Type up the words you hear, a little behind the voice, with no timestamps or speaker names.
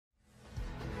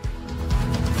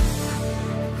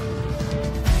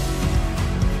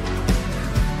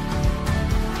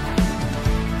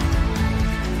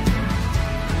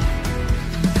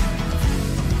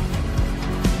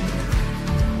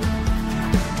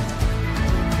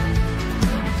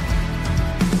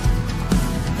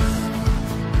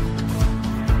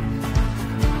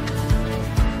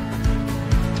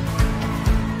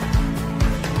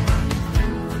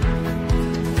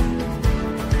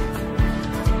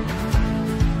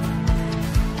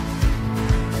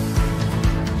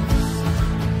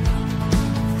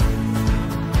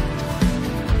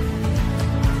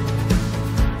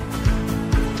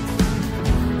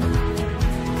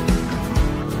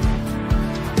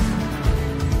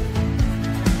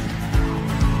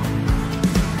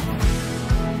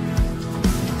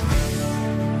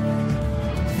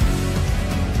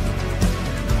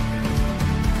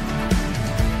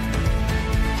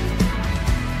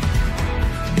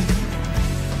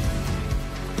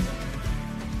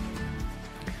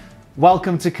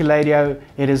Welcome to Kaleido.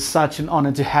 It is such an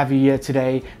honor to have you here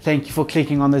today. Thank you for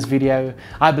clicking on this video.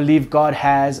 I believe God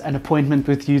has an appointment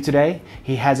with you today.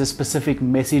 He has a specific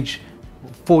message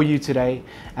for you today,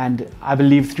 and I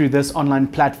believe through this online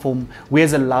platform, we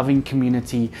as a loving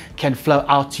community can flow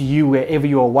out to you wherever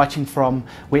you are watching from,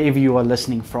 wherever you are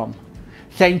listening from.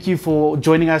 Thank you for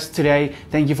joining us today.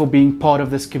 Thank you for being part of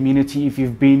this community. If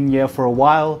you've been here for a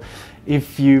while,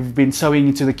 if you've been sowing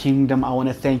into the kingdom, I want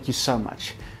to thank you so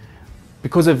much.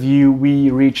 Because of you,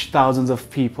 we reach thousands of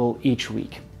people each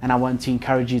week. And I want to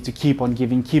encourage you to keep on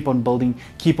giving, keep on building,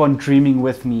 keep on dreaming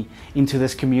with me into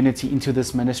this community, into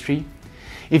this ministry.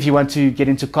 If you want to get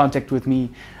into contact with me,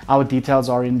 our details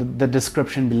are in the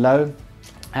description below.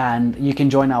 And you can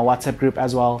join our WhatsApp group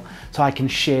as well, so I can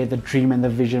share the dream and the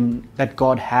vision that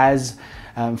God has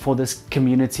for this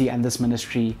community and this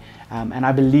ministry. And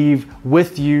I believe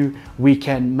with you, we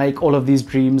can make all of these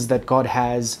dreams that God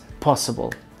has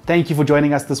possible. Thank you for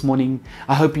joining us this morning.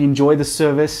 I hope you enjoy the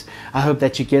service. I hope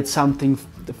that you get something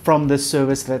from this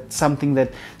service, that something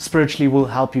that spiritually will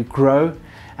help you grow,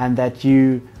 and that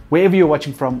you, wherever you're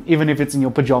watching from, even if it's in your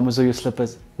pajamas or your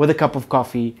slippers, with a cup of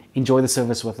coffee, enjoy the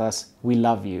service with us. We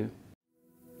love you.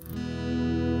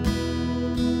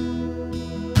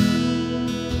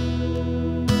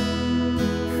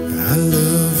 I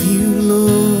love you,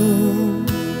 Lord.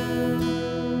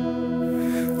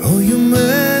 Oh, your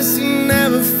mercy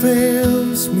never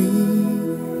fails me,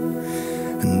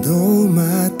 and all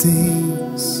my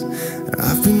days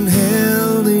I've been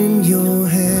held in your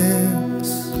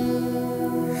hands.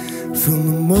 From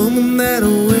the moment that I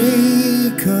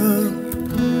wake up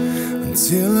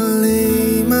until I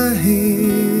lay my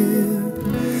head,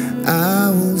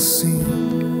 I will sing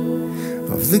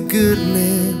of the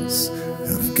goodness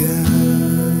of God.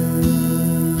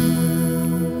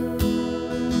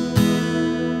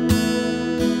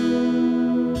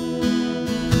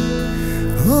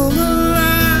 All my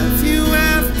life you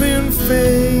have been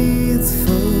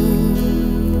faithful.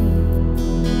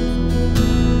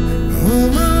 All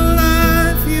my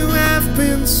life you have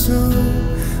been so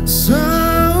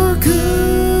good.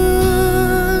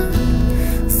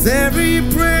 With every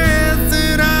breath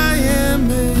that I am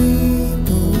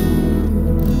able,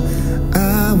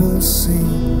 I will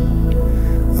sing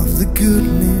of the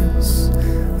goodness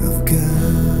of God.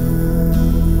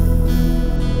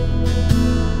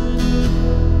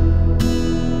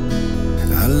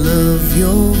 I love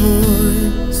your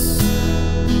voice.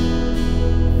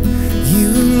 You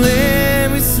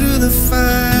led me through the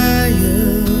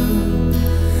fire,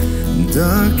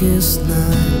 darkest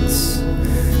nights.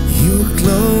 You were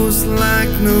close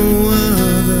like no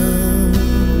other.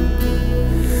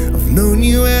 I've known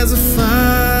you as a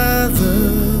father,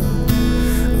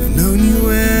 I've known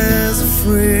you as a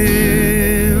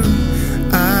friend.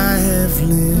 I have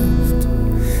lived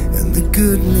in the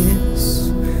goodness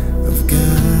of God.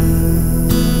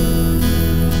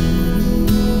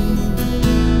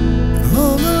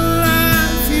 All my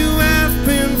life you have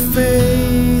been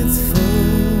faithful.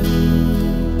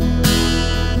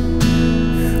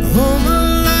 All my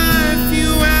life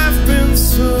you have been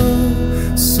so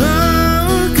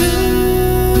good.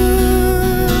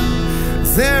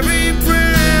 With every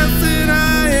breath that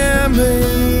I am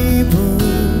able,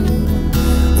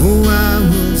 oh, I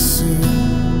will sing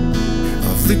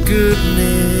of the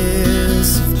goodness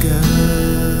of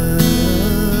God.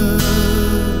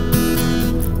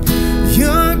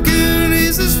 Your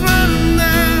goodness is running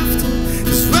after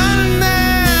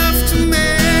me.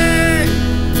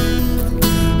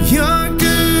 Your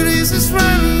goodness is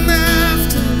running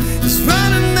after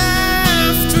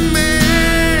me.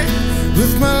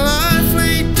 With my life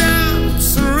laid down,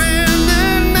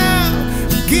 surrender now,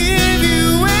 I give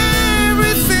you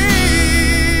everything.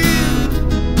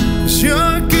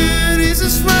 Your goodness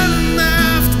is running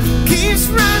after, keeps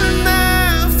running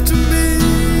after me.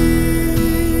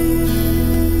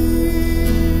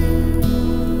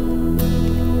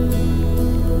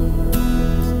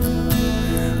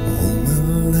 All my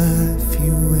life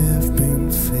you have been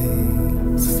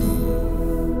faithful.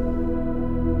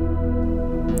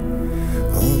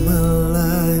 All my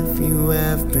life you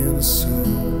have been so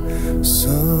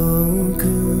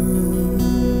good.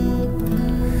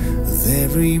 With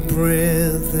every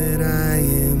breath that I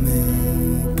am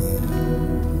able,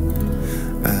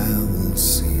 I will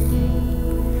sing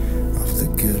of the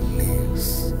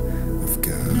goodness of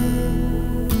God.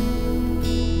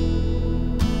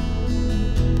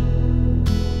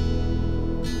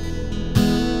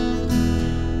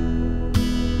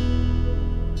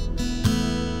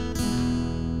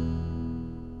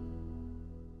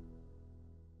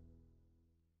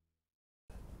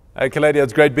 Hey, Kaladia,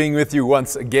 it's great being with you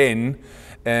once again.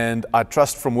 And I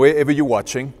trust from wherever you're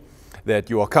watching that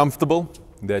you are comfortable,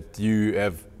 that you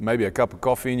have maybe a cup of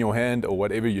coffee in your hand or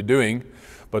whatever you're doing.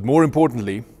 But more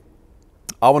importantly,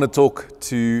 I want to talk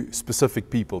to specific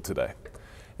people today.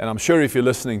 And I'm sure if you're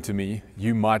listening to me,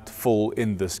 you might fall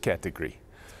in this category.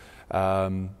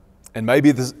 And maybe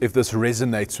if this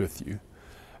resonates with you,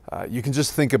 you can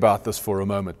just think about this for a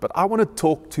moment. But I want to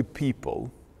talk to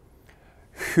people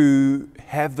who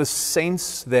have the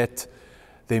sense that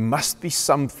there must be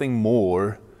something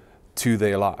more to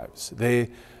their lives. They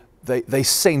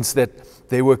sense that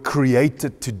they were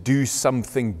created to do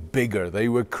something bigger. They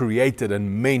were created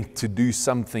and meant to do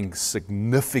something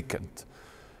significant.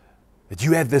 That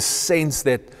you have this sense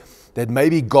that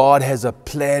maybe God has a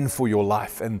plan for your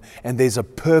life and there's a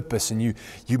purpose, and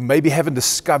you maybe haven't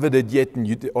discovered it yet and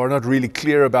you are not really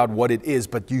clear about what it is,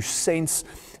 but you sense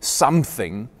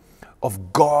something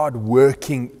of God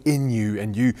working in you,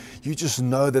 and you just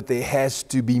know that there has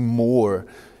to be more.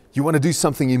 You want to do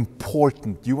something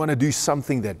important. You want to do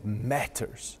something that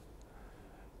matters.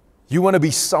 You want to be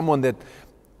someone that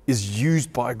is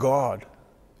used by God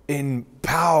in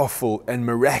powerful and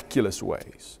miraculous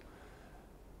ways.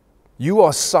 You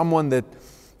are someone that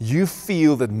you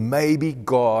feel that maybe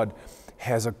God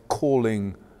has a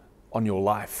calling on your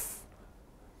life.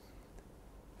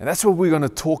 And that's what we're going to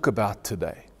talk about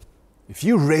today. If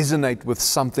you resonate with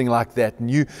something like that, and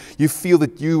you feel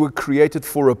that you were created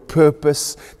for a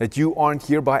purpose, that you aren't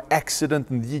here by accident,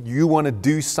 and you want to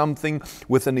do something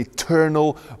with an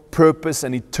eternal purpose,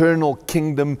 an eternal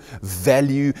kingdom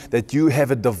value, that you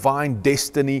have a divine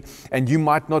destiny, and you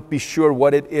might not be sure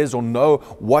what it is or know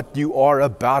what you are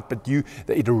about, but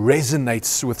that it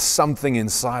resonates with something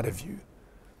inside of you.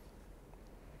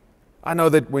 I know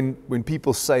that when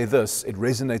people say this, it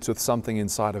resonates with something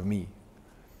inside of me.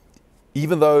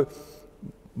 Even though,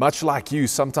 much like you,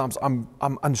 sometimes I'm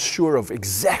unsure of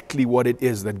exactly what it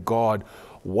is that God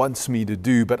wants me to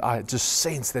do, but I just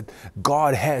sense that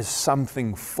God has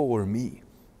something for me.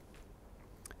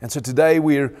 And so today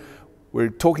we're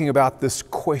talking about this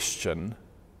question: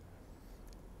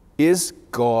 is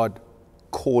God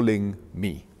calling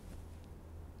me?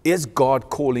 Is God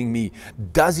calling me?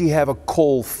 Does He have a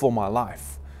call for my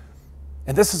life?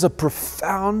 And this is a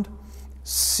profound,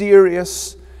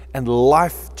 serious, and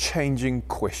life-changing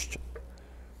question.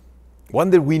 One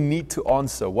that we need to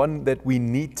answer, one that we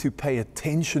need to pay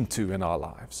attention to in our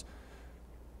lives.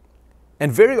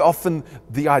 And very often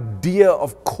the idea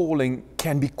of calling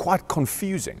can be quite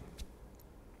confusing.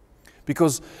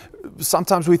 Because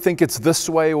sometimes we think it's this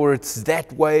way or it's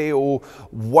that way or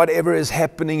whatever is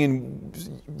happening,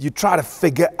 and you try to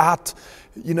figure out,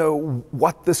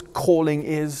 what this calling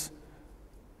is.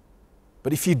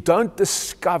 But if you don't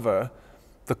discover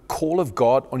the call of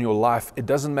God on your life, it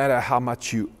doesn't matter how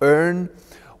much you earn,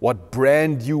 what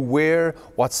brand you wear,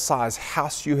 what size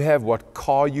house you have, what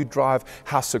car you drive,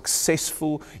 how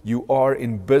successful you are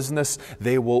in business,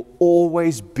 there will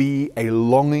always be a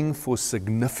longing for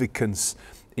significance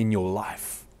in your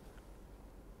life.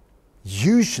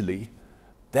 Usually,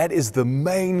 that is the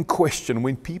main question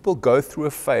when people go through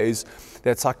a phase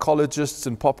that psychologists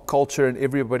and pop culture and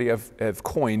everybody have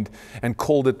coined and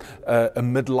called it a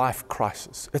midlife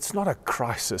crisis. It's not a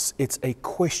crisis. It's a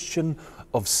question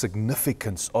of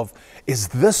significance, of, is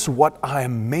this what I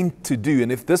am meant to do?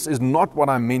 And if this is not what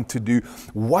I'm meant to do,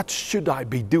 what should I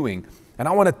be doing? And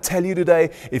I want to tell you today,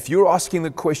 if you're asking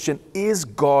the question, is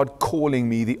God calling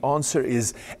me? The answer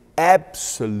is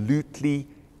absolutely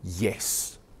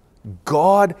yes.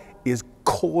 God is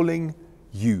calling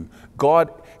you.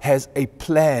 God has a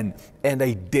plan and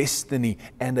a destiny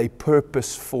and a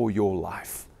purpose for your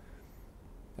life.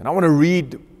 And I want to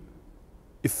read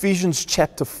Ephesians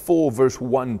chapter 4, verse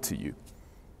 1 to you.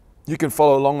 You can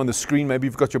follow along on the screen. Maybe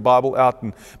you've got your Bible out,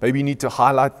 and maybe you need to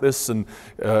highlight this and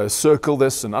circle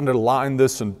this and underline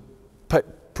this and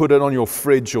put it on your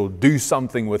fridge or do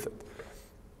something with it.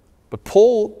 But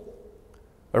Paul,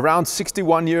 around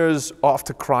 61 years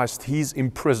after Christ, he's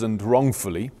imprisoned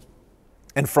wrongfully.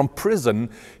 And from prison,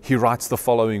 he writes the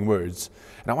following words.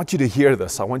 And I want you to hear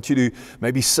this. I want you to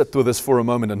maybe sit with this for a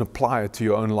moment and apply it to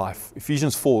your own life.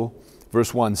 Ephesians 4,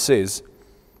 verse 1 says,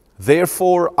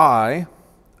 "Therefore I,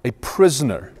 a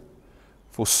prisoner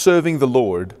for serving the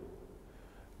Lord,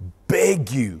 beg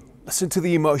you," listen to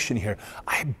the emotion here,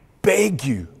 "I beg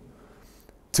you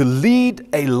to lead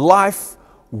a life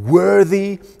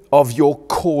worthy of your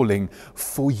calling,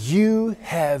 for you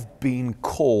have been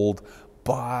called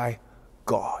by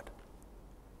God."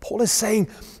 Paul is saying,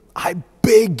 I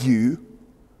beg you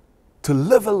to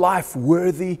live a life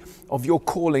worthy of your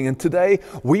calling. And today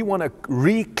we want to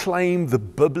reclaim the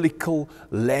biblical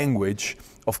language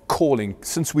of calling.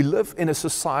 Since we live in a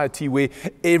society where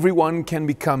everyone can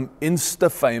become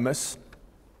insta-famous,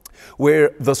 where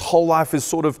this whole life is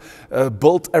sort of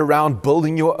built around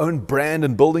building your own brand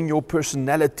and building your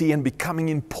personality and becoming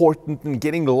important and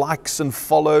getting likes and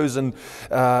follows, and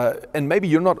maybe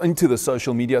you're not into the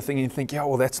social media thing and you think, yeah,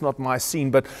 well, that's not my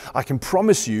scene. But I can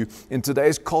promise you, in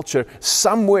today's culture,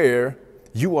 somewhere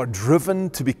you are driven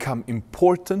to become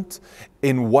important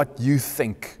in what you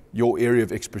think your area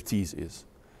of expertise is.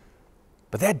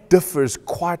 But that differs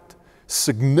quite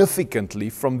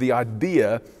significantly from the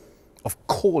idea of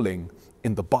calling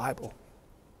in the Bible.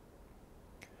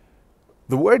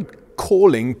 The word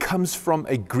calling comes from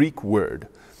a Greek word,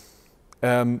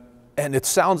 and it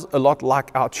sounds a lot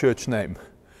like our church name.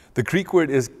 The Greek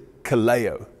word is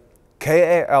kaleo,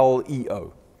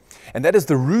 K-A-L-E-O, and that is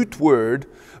the root word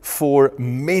for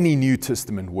many New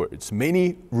Testament words,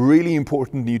 many really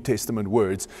important New Testament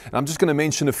words. And I'm just going to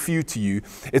mention a few to you.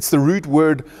 It's the root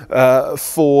word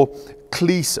for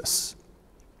klesis,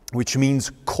 which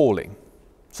means calling.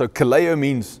 So kaleo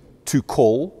means to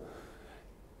call,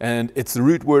 and it's the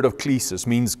root word of klesis,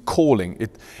 means calling.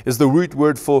 It is the root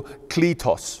word for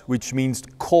kletos, which means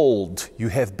called. You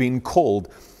have been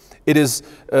called. It is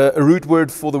a root word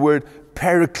for the word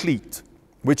paraclete,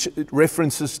 which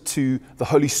references to the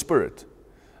Holy Spirit.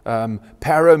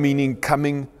 Para meaning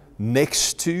coming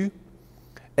next to,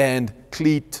 and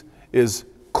clete is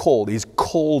called. He's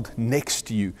called next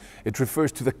to you. It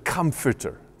refers to the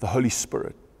Comforter, the Holy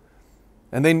Spirit.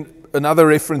 And then another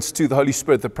reference to the Holy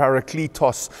Spirit, the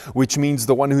Parakletos, which means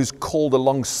the one who's called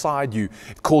alongside you.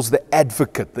 It calls the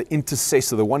advocate, the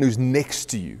intercessor, the one who's next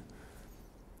to you.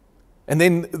 And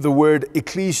then the word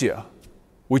ecclesia,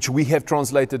 which we have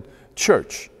translated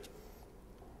church.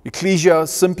 Ecclesia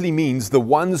simply means the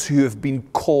ones who have been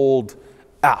called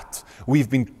out. We've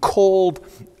been called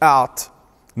out,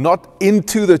 not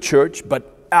into the church,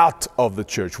 but out of the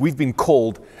church. We've been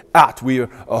called out. We are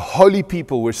a holy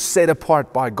people. We're set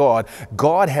apart by God.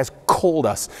 God has called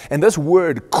us. And this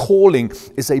word calling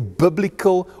is a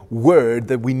biblical word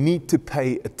that we need to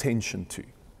pay attention to.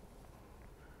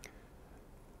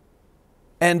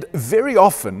 And very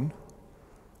often,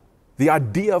 the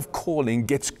idea of calling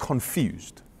gets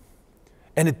confused.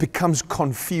 And it becomes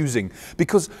confusing.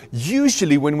 Because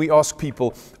usually when we ask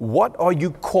people, what are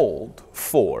you called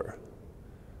for?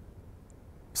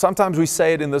 Sometimes we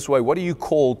say it in this way, what are you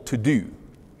called to do?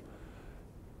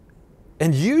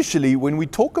 And usually when we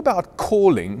talk about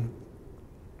calling,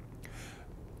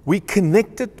 we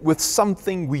connect it with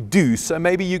something we do. So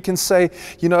maybe you can say,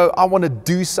 you know, I want to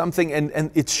do something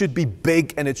and it should be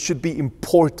big and it should be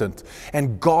important.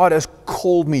 And God has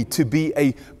called me to be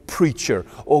a preacher,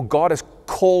 or God has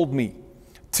called me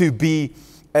to be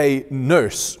a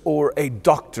nurse or a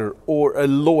doctor or a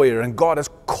lawyer, and God has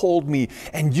called me.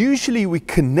 And usually we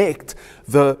connect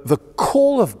the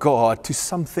call of God to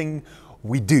something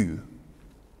we do.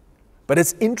 But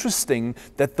it's interesting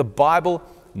that the Bible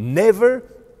never,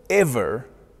 ever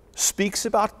speaks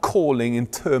about calling in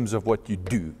terms of what you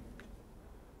do.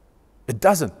 It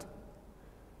doesn't.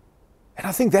 And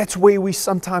I think that's where we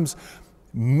sometimes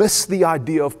miss the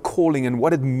idea of calling and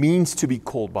what it means to be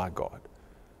called by God.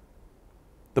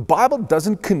 The Bible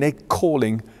doesn't connect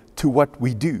calling to what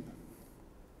we do.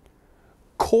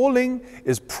 Calling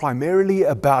is primarily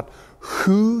about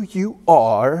who you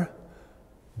are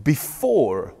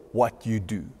before what you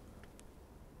do.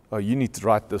 Oh, you need to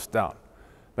write this down.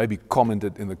 Maybe comment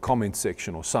it in the comment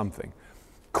section or something.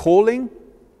 Calling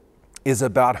is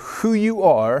about who you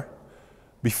are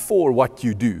before what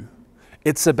you do.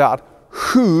 It's about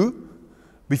who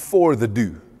before the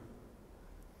do.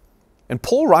 And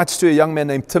Paul writes to a young man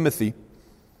named Timothy,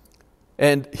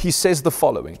 and he says the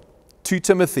following, 2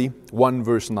 Timothy 1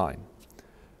 verse 9.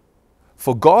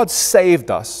 For God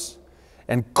saved us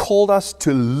and called us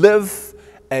to live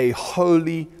a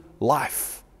holy life.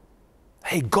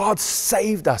 Hey, God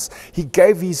saved us. He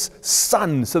gave His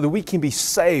Son so that we can be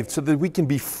saved, so that we can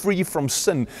be free from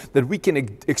sin, that we can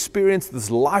experience this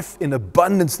life in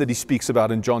abundance that He speaks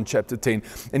about in John chapter 10.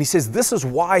 And He says this is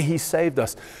why He saved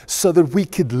us, so that we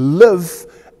could live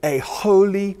a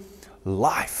holy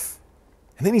life.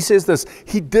 And then He says this,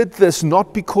 He did this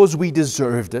not because we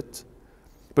deserved it,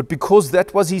 but because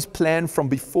that was His plan from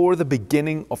before the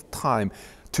beginning of time,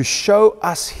 to show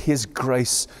us His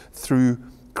grace through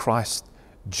Christ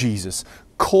Jesus.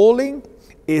 Calling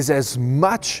is as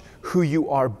much who you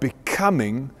are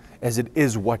becoming as it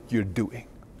is what you're doing.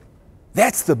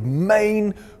 That's the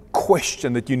main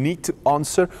question that you need to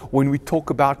answer when we talk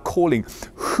about calling.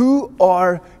 Who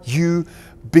are you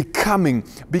becoming?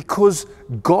 Because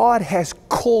God has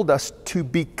called us to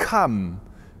become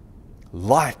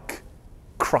like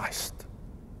Christ.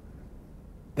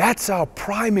 That's our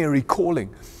primary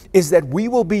calling, is that we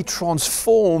will be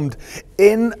transformed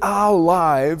in our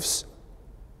lives,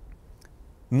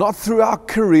 not through our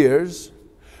careers,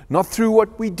 not through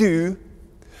what we do,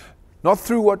 not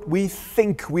through what we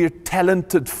think we're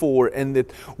talented for and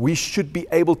that we should be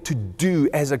able to do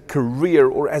as a career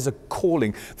or as a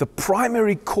calling. The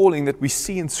primary calling that we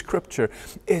see in Scripture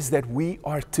is that we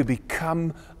are to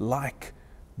become like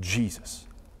Jesus.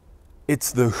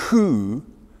 It's the who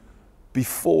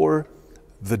before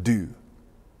the do.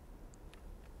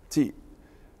 See,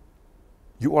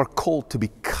 you are called to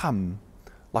become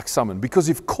like someone, because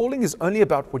if calling is only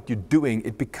about what you're doing,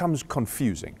 it becomes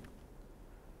confusing.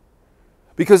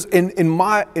 Because in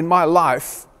my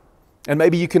life, and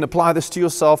maybe you can apply this to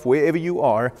yourself wherever you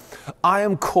are, I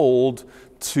am called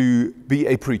to be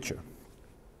a preacher.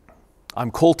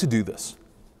 I'm called to do this.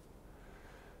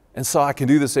 And so I can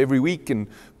do this every week and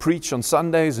preach on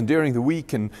Sundays and during the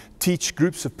week and teach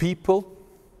groups of people.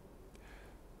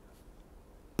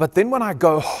 But then when I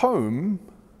go home,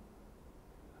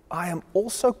 I am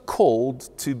also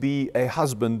called to be a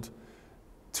husband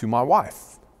to my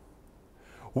wife,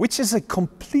 which is a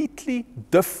completely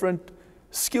different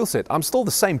skill set. I'm still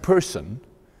the same person,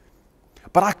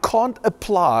 but I can't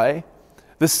apply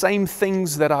the same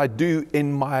things that I do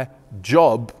in my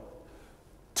job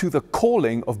to the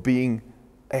calling of being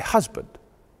a husband.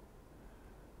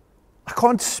 I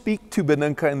can't speak to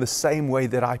Beninka in the same way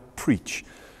that I preach.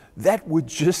 That would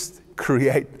just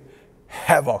create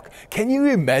havoc. Can you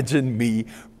imagine me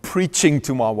preaching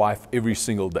to my wife every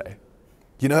single day?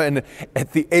 You know, and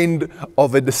at the end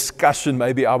of a discussion,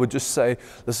 maybe I would just say,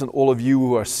 listen, all of you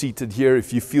who are seated here,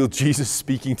 if you feel Jesus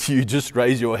speaking to you, just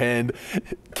raise your hand.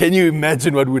 Can you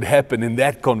imagine what would happen in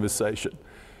that conversation?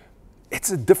 It's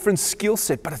a different skill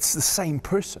set, but it's the same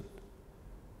person.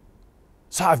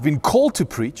 So I've been called to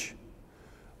preach,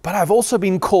 but I've also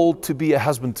been called to be a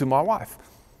husband to my wife.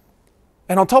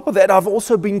 And on top of that, I've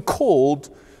also been called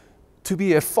to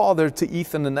be a father to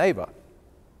Ethan and Ava,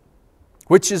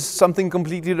 which is something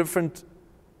completely different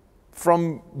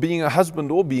from being a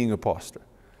husband or being a pastor.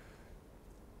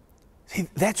 See,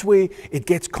 that's where it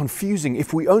gets confusing.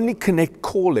 If we only connect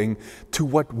calling to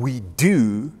what we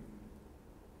do,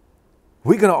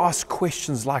 we're going to ask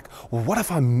questions like, well, what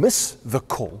if I miss the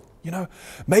call? You know,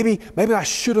 maybe I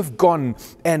should have gone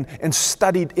and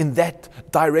studied in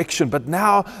that direction, but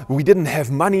now we didn't have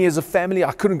money as a family.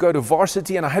 I couldn't go to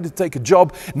varsity and I had to take a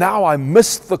job. Now I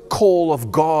missed the call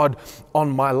of God on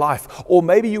my life. Or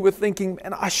maybe you were thinking,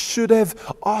 and I should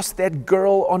have asked that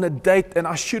girl on a date and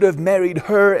I should have married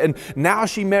her, and now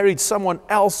she married someone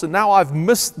else and now I've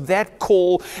missed that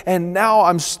call and now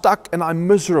I'm stuck and I'm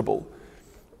miserable.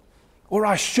 Or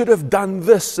I should have done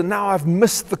this, and now I've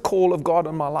missed the call of God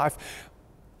in my life.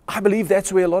 I believe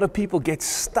that's where a lot of people get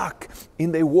stuck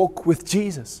in their walk with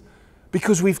Jesus,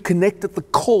 because we've connected the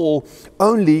call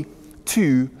only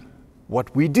to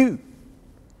what we do.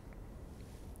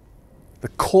 The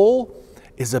call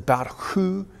is about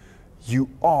who you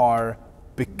are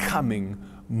becoming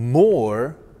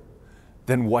more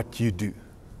than what you do.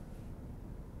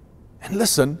 And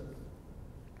listen,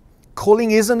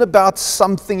 calling isn't about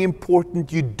something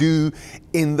important you do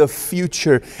in the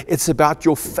future. It's about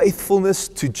your faithfulness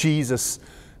to Jesus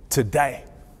today.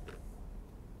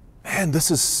 Man,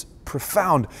 this is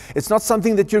profound. It's not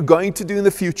something that you're going to do in the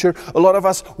future. A lot of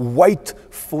us wait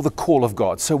for the call of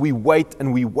God. So we wait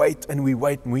and we wait and we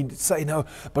wait and we say no.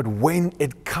 But when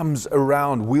it comes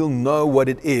around, we'll know what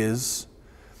it is.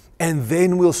 And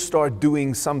then we'll start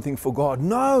doing something for God.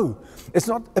 No, it's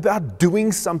not about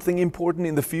doing something important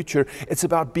in the future. It's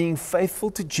about being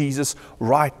faithful to Jesus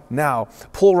right now.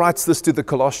 Paul writes this to the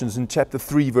Colossians in chapter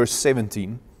 3, verse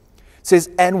 17. It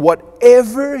says, and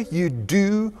whatever you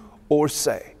do or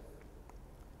say,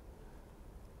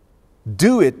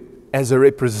 do it as a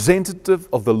representative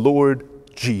of the Lord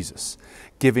Jesus,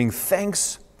 giving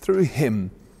thanks through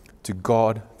Him to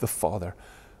God the Father.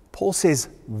 Paul says,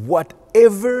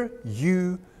 whatever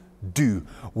you do,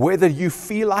 whether you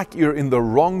feel like you're in the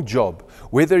wrong job,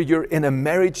 whether you're in a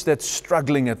marriage that's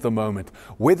struggling at the moment,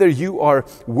 whether you are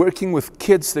working with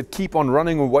kids that keep on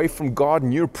running away from God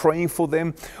and you're praying for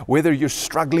them, whether you're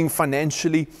struggling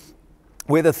financially,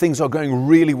 whether things are going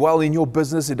really well in your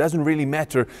business, it doesn't really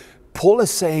matter. Paul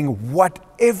is saying,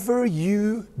 whatever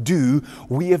you do,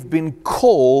 we have been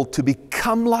called to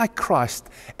become like Christ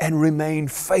and remain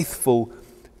faithful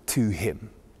to Him.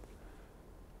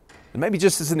 And maybe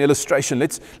just as an illustration,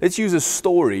 let's use a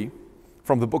story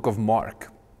from the book of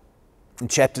Mark. In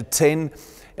chapter 10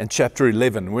 and chapter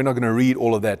 11, we're not going to read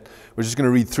all of that. We're just going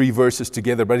to read 3 verses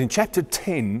together. But in chapter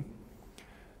 10,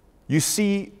 you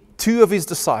see 2 of his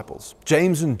disciples,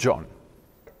 James and John.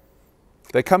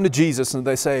 They come to Jesus and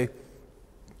they say,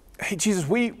 hey, Jesus,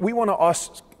 we want to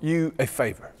ask you a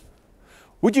favor.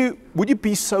 Would you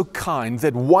be so kind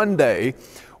that one day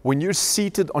when you're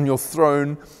seated on your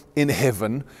throne in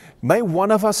heaven, may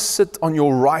one of us sit on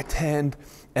your right hand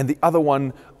and the other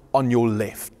one on your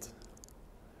left?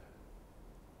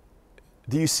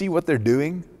 Do you see what they're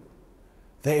doing?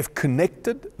 They have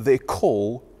connected their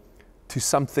call to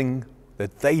something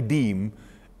that they deem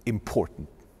important.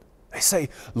 They say,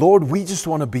 Lord, we just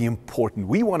want to be important.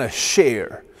 We want to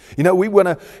share. You know, we want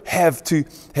to have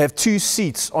 2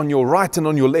 seats on your right and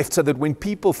on your left so that when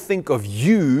people think of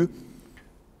you,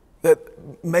 that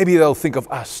maybe they'll think of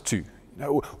us too. You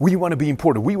know, we want to be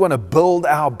important. We want to build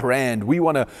our brand. We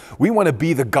want to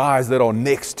be the guys that are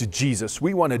next to Jesus.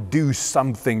 We want to do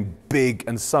something big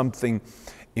and something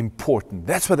important.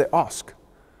 That's what they ask.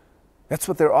 That's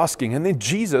what they're asking. And then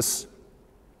Jesus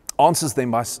answers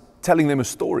them by telling them a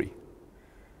story.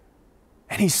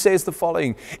 And he says the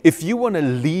following: if you want to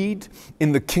lead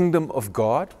in the kingdom of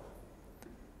God,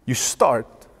 you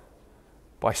start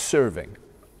by serving.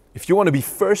 If you want to be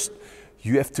first,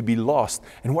 you have to be last.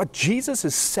 And what Jesus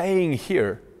is saying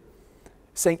here,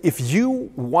 saying if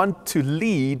you want to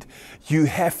lead, you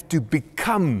have to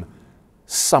become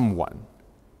someone.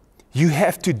 You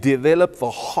have to develop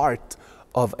the heart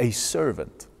of a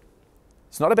servant.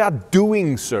 It's not about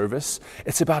doing service,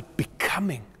 it's about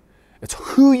becoming. It's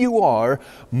who you are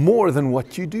more than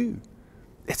what you do.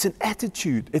 It's an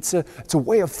attitude. It's a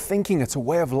way of thinking. It's a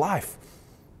way of life.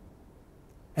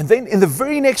 And then in the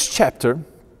very next chapter,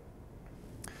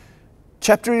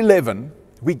 chapter 11,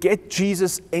 we get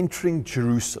Jesus entering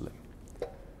Jerusalem.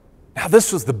 Now,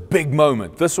 this was the big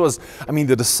moment.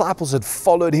 The disciples had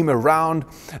followed him around.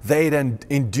 They had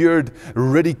endured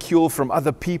ridicule from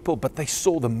other people, but they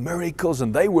saw the miracles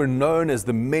and they were known as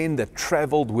the men that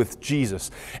traveled with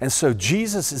Jesus. And so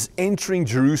Jesus is entering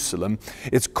Jerusalem.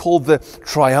 It's called the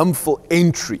triumphal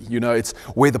entry. You know, it's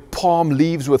where the palm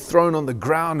leaves were thrown on the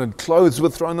ground and clothes were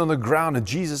thrown on the ground. And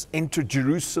Jesus entered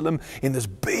Jerusalem in this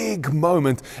big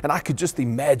moment. And I could just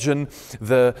imagine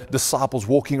the disciples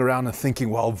walking around and thinking,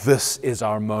 well, this is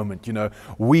our moment. You know,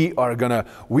 we are gonna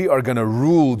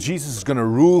rule. Jesus is gonna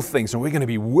rule things, and we're gonna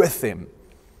be with him.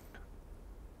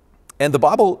 And the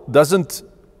Bible doesn't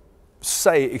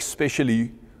say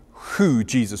especially who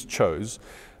Jesus chose,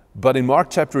 but in Mark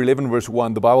chapter 11, verse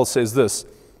 1, the Bible says this: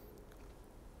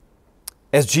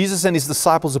 as Jesus and his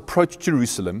disciples approached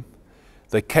Jerusalem,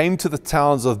 they came to the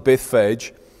towns of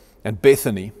Bethphage and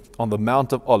Bethany on the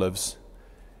Mount of Olives,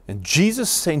 and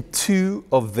Jesus sent 2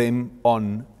 of them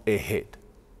on ahead.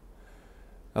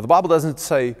 Now, the Bible doesn't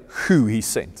say who he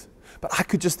sent, but I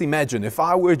could just imagine if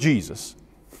I were Jesus,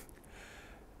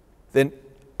 then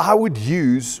I would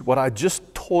use what I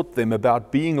just taught them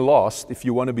about being lost if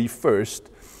you want to be first.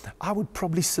 I would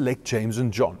probably select James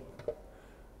and John.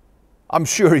 I'm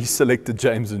sure he selected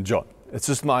James and John. It's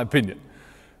just my opinion.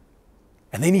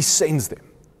 And then he sends them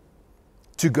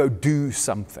to go do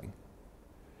something.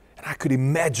 And I could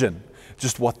imagine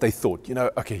just what they thought. You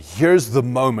know, okay, here's the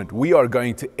moment. We are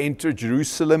going to enter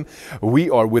Jerusalem.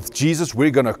 We are with Jesus.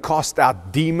 We're going to cast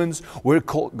out demons. We're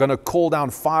going to call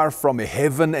down fire from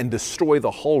heaven and destroy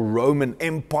the whole Roman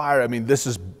Empire. I mean, this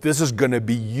is going to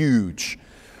be huge.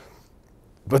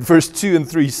 But verse 2 and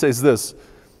 3 says this.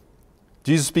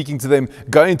 Jesus speaking to them,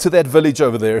 go into that village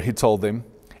over there, he told them.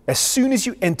 As soon as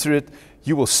you enter it,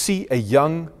 you will see a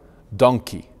young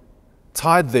donkey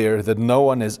tied there that no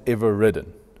one has ever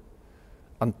ridden.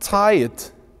 Untie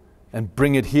it and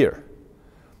bring it here.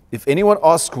 If anyone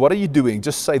asks, what are you doing?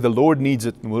 Just say, the Lord needs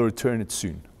it and we'll return it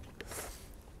soon.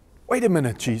 Wait a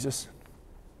minute, Jesus.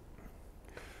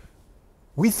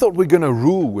 We thought we're going to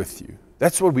rule with you.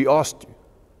 That's what we asked you.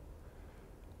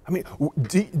 I mean,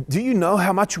 do you know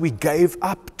how much we gave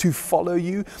up to follow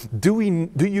you? Do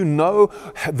you know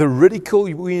the ridicule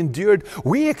we endured?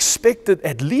 We expected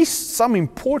at least some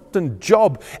important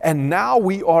job, and now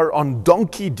we are on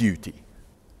donkey duty.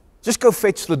 Just go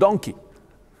fetch the donkey.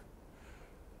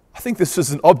 I think this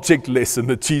was an object lesson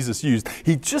that Jesus used.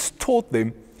 He just taught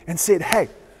them and said, hey,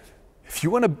 if you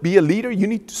want to be a leader, you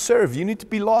need to serve. You need to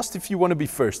be last if you want to be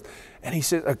first. And he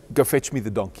said, go fetch me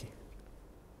the donkey.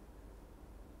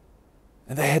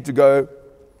 And they had to go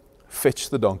fetch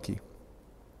the donkey.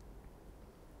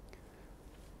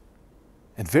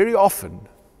 And very often,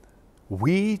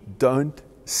 we don't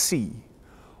see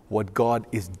what God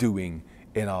is doing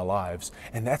in our lives.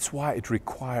 And that's why it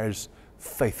requires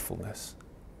faithfulness.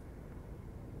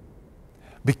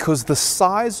 Because the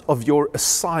size of your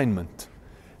assignment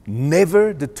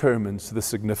never determines the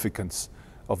significance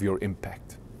of your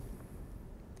impact.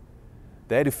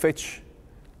 They had to fetch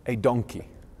a donkey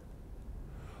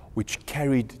which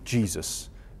carried Jesus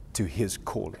to his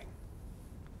calling.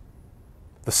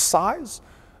 The size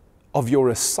of your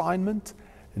assignment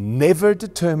never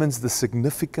determines the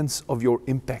significance of your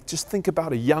impact. Just think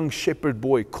about a young shepherd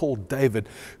boy called David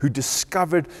who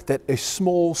discovered that a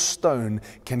small stone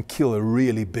can kill a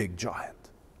really big giant.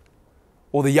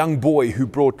 Or the young boy who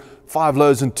brought 5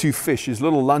 loaves and 2 fish, his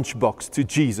little lunchbox, to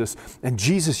Jesus, and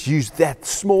Jesus used that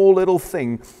small little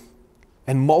thing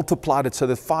and multiplied it so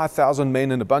that 5,000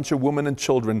 men and a bunch of women and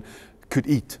children could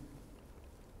eat.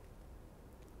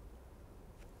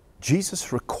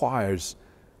 Jesus requires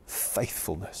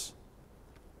faithfulness.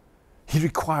 He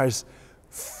requires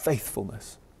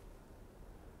faithfulness.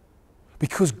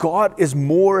 Because God is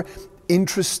more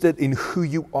interested in who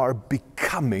you are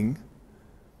becoming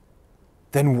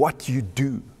than what you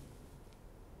do.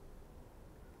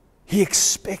 He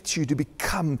expects you to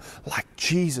become like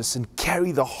Jesus and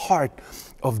carry the heart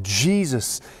of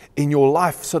Jesus in your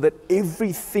life so that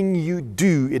everything you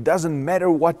do, it doesn't matter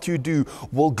what you do,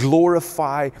 will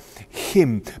glorify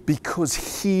Him,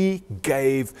 because He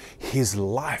gave His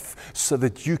life so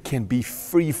that you can be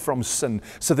free from sin,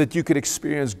 so that you could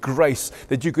experience grace,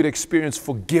 that you could experience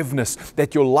forgiveness,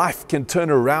 that your life can turn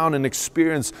around and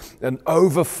experience an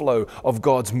overflow of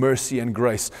God's mercy and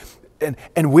grace.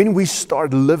 And when we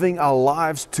start living our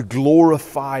lives to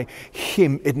glorify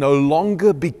Him, it no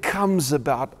longer becomes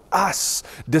about us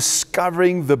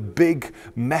discovering the big,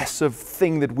 massive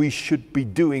thing that we should be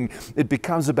doing. It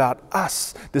becomes about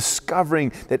us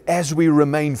discovering that as we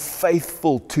remain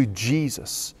faithful to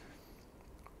Jesus,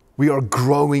 we are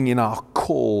growing in our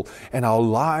call and our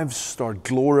lives start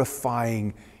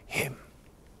glorifying Him.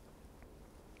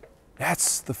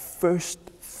 That's the first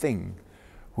thing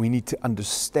we need to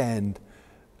understand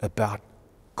about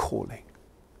calling.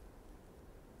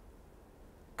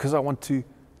 Because I want to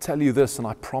tell you this, and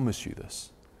I promise you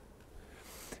this.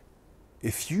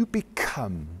 If you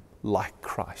become like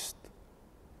Christ,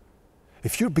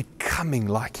 if you're becoming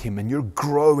like Him and you're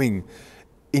growing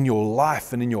in your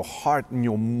life and in your heart and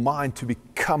your mind to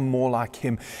become more like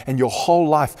Him, and your whole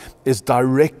life is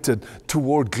directed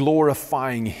toward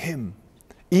glorifying Him,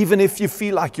 even if you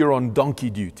feel like you're on donkey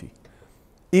duty,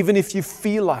 even if you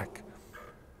feel like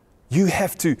you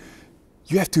have to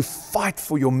fight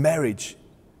for your marriage,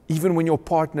 even when your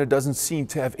partner doesn't seem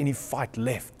to have any fight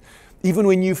left, even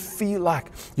when you feel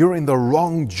like you're in the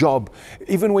wrong job,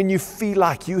 even when you feel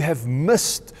like you have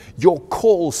missed your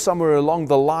call somewhere along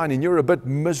the line and you're a bit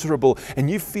miserable and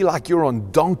you feel like you're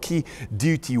on donkey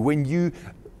duty, when you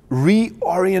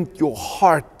reorient your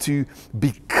heart to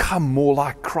become more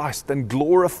like Christ and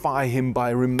glorify Him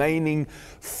by remaining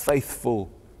faithful,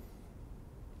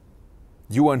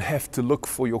 you won't have to look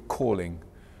for your calling.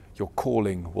 Your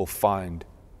calling will find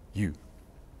you.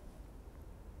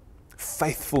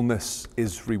 Faithfulness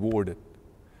is rewarded.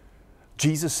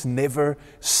 Jesus never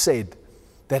said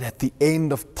that at the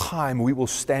end of time we will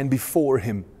stand before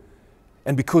Him,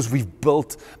 and because we've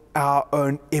built our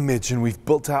own image and we've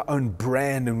built our own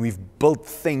brand and we've built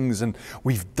things and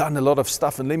we've done a lot of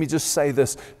stuff. And let me just say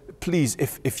this, please,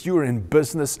 if you're in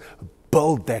business,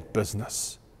 build that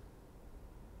business.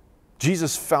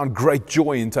 Jesus found great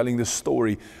joy in telling this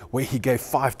story where He gave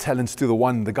 5 talents to the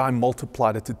one, the guy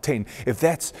multiplied it to 10. If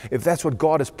that's what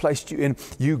God has placed you in,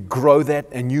 you grow that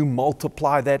and you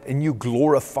multiply that and you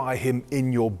glorify Him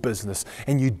in your business.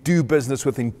 And you do business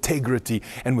with integrity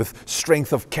and with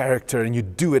strength of character, and you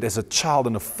do it as a child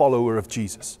and a follower of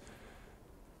Jesus.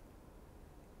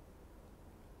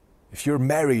 If you're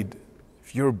married,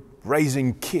 if you're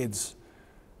raising kids,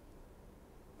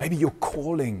 maybe you're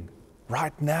calling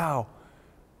right now,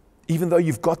 even though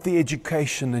you've got the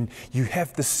education and you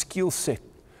have the skill set,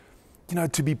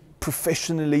 to be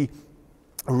professionally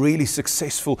really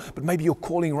successful, but maybe your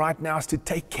calling right now is to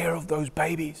take care of those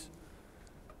babies.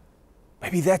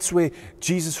 Maybe that's where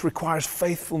Jesus requires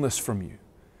faithfulness from you.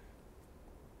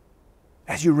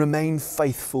 As you remain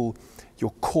faithful,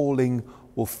 your calling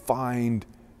will find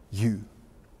you.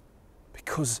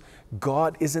 Because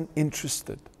God isn't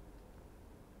interested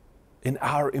in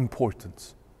our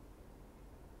importance.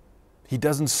 He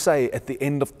doesn't say at the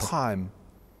end of time,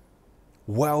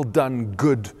 "Well done,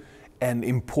 good and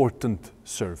important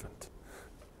servant."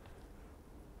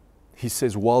 He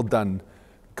says, "Well done,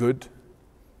 good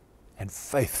and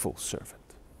faithful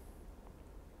servant."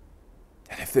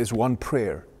 And if there's one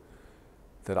prayer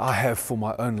that I have for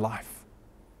my own life,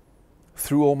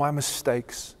 through all my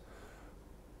mistakes,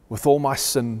 with all my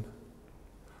sin,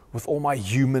 with all my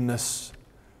humanness.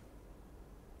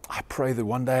 I pray that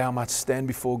one day I might stand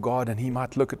before God and He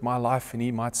might look at my life and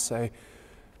He might say,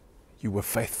 you were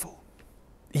faithful,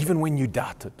 even when you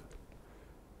doubted.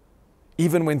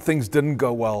 Even when things didn't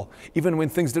go well, even when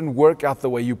things didn't work out the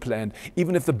way you planned,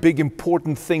 even if the big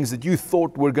important things that you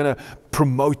thought were going to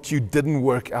promote you didn't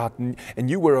work out and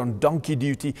you were on donkey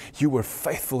duty, you were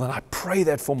faithful. And I pray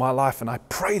that for my life and I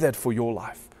pray that for your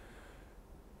life.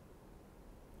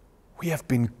 We have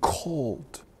been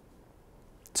called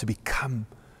to become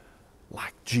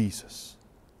like Jesus.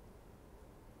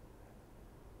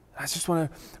 I just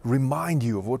want to remind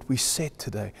you of what we said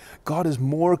today. God is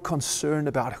more concerned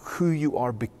about who you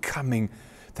are becoming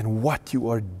than what you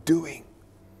are doing.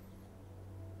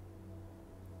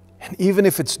 And even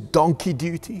if it's donkey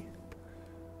duty,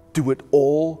 do it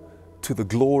all to the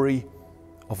glory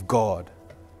of God.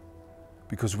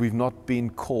 Because we've not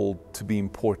been called to be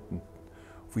important.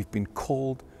 We've been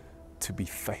called to be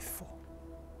faithful.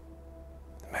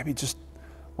 Maybe just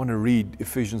want to read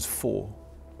Ephesians 4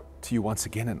 to you once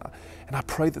again. And I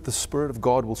pray that the Spirit of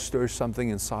God will stir something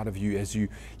inside of you as you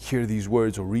hear these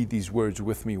words or read these words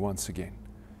with me once again.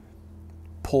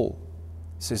 Paul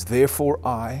says, therefore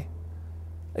I,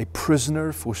 a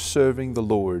prisoner for serving the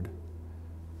Lord,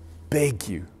 beg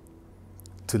you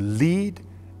to lead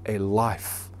a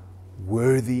life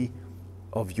worthy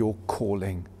of your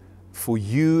calling, for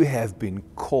you have been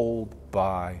called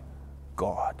by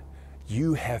God.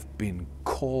 You have been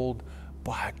called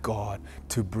by God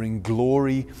to bring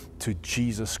glory to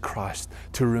Jesus Christ,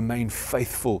 to remain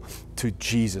faithful to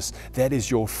Jesus. That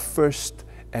is your first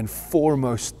and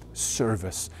foremost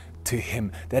service to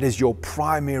Him. That is your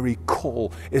primary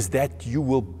call, is that you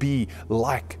will be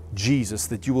like Jesus,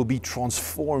 that you will be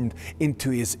transformed into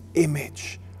His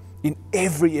image in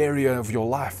every area of your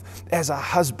life, as a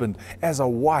husband, as a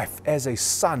wife, as a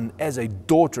son, as a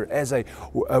daughter, as a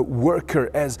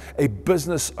worker, as a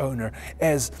business owner,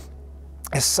 as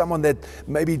someone that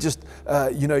maybe just,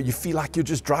 you feel like you're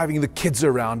just driving the kids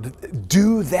around.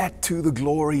 Do that to the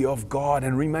glory of God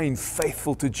and remain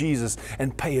faithful to Jesus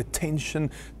and pay attention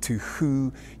to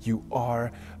who you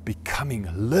are becoming.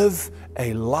 Live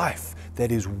a life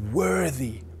that is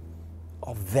worthy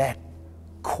of that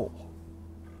call.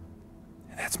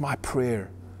 And that's my prayer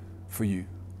for you.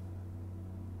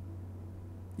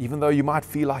 Even though you might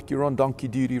feel like you're on donkey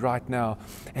duty right now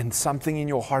and something in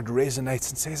your heart resonates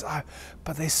and says,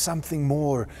 but there's something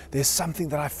more. There's something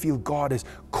that I feel God is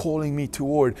calling me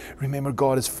toward. Remember,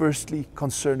 God is firstly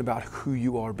concerned about who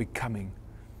you are becoming.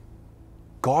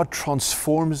 God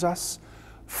transforms us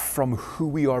from who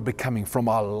we are becoming, from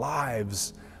our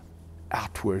lives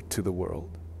outward to the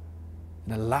world.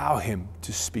 And allow Him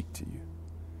to speak to you.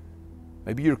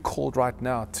 Maybe you're called right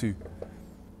now to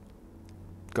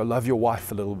go love your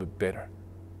wife a little bit better.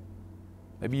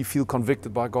 Maybe you feel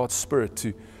convicted by God's Spirit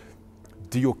to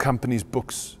do your company's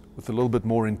books with a little bit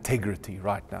more integrity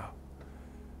right now.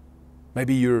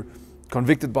 Maybe you're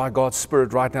convicted by God's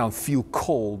Spirit right now and feel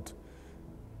called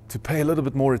to pay a little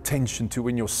bit more attention to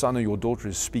when your son or your daughter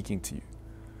is speaking to you.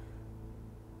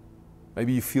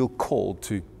 Maybe you feel called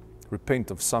to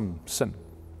repent of some sin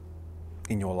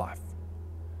in your life.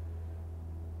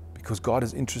 Because God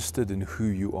is interested in who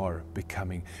you are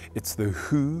becoming. It's the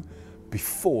who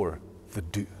before the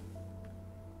do.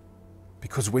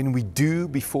 Because when we do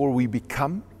before we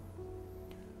become,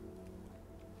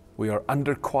 we are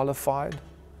underqualified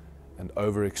and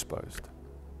overexposed.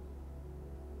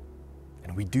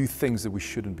 And we do things that we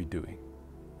shouldn't be doing.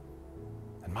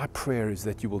 And my prayer is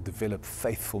that you will develop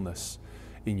faithfulness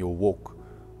in your walk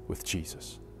with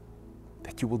Jesus.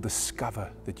 That you will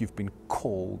discover that you've been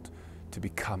called to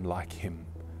become like Him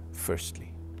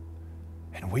firstly.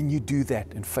 And when you do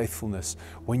that in faithfulness,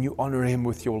 when you honor Him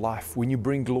with your life, when you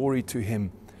bring glory to Him,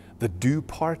 the do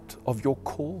part of your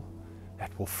call,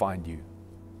 that will find you.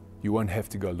 You won't have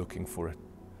to go looking for it.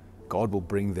 God will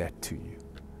bring that to you.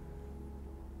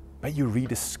 May you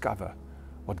rediscover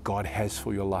what God has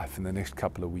for your life in the next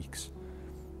couple of weeks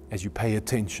as you pay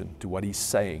attention to what He's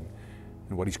saying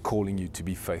and what He's calling you to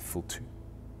be faithful to.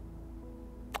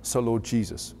 So, Lord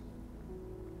Jesus,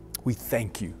 we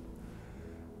thank you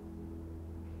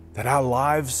that our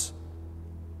lives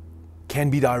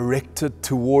can be directed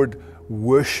toward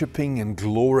worshiping and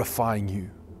glorifying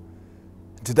you.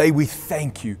 Today we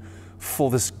thank you for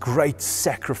this great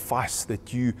sacrifice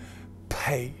that you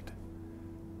paid.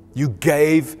 You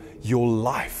gave your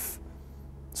life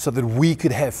so that we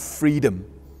could have freedom.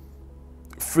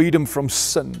 Freedom from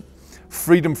sin.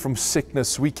 Freedom from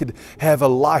sickness. We could have a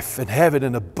life and have it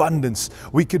in abundance.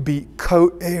 We could be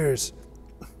co-heirs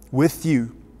with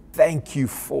you. Thank you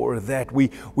for that. We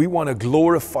want to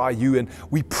glorify you, and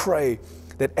we pray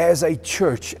that as a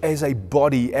church, as a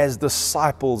body, as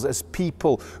disciples, as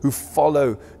people who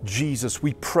follow Jesus,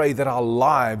 we pray that our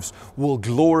lives will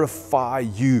glorify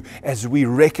you as we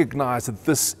recognize that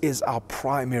this is our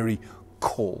primary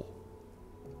call,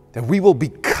 that we will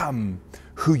become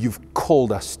who you've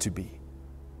called us to be.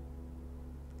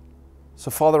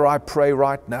 So, Father, I pray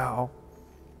right now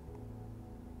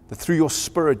that through your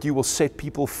Spirit you will set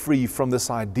people free from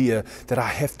this idea that I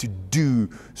have to do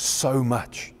so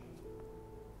much.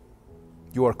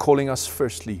 You are calling us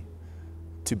firstly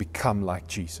to become like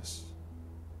Jesus.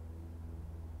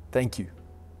 Thank you.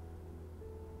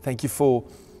 Thank you for,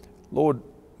 Lord,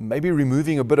 maybe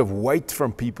removing a bit of weight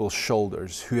from people's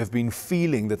shoulders who have been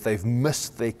feeling that they've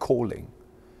missed their calling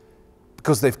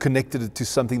because they've connected it to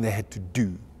something they had to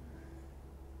do.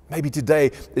 Maybe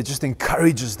today it just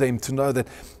encourages them to know that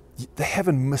they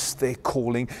haven't missed their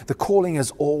calling. The calling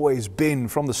has always been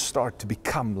from the start to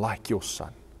become like your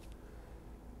Son.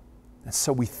 And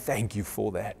so we thank you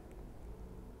for that.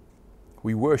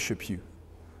 We worship you.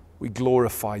 We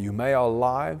glorify you. May our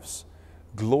lives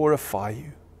glorify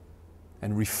you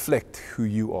and reflect who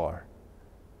you are.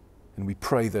 And we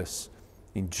pray this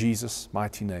in Jesus'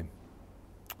 mighty name.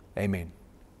 Amen.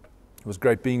 It was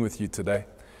great being with you today.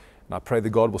 And I pray that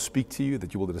God will speak to you,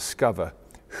 that you will discover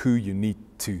who you need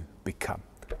to become.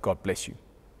 God bless you.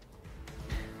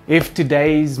 If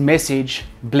today's message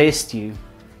blessed you,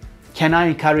 can I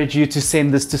encourage you to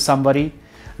send this to somebody?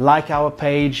 Like our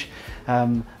page,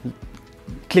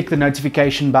 click the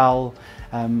notification bell,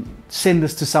 send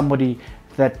this to somebody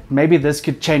that maybe this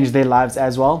could change their lives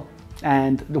as well.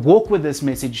 And walk with this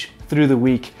message through the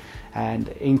week and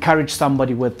encourage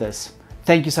somebody with this.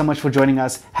 Thank you so much for joining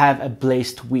us. Have a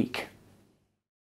blessed week.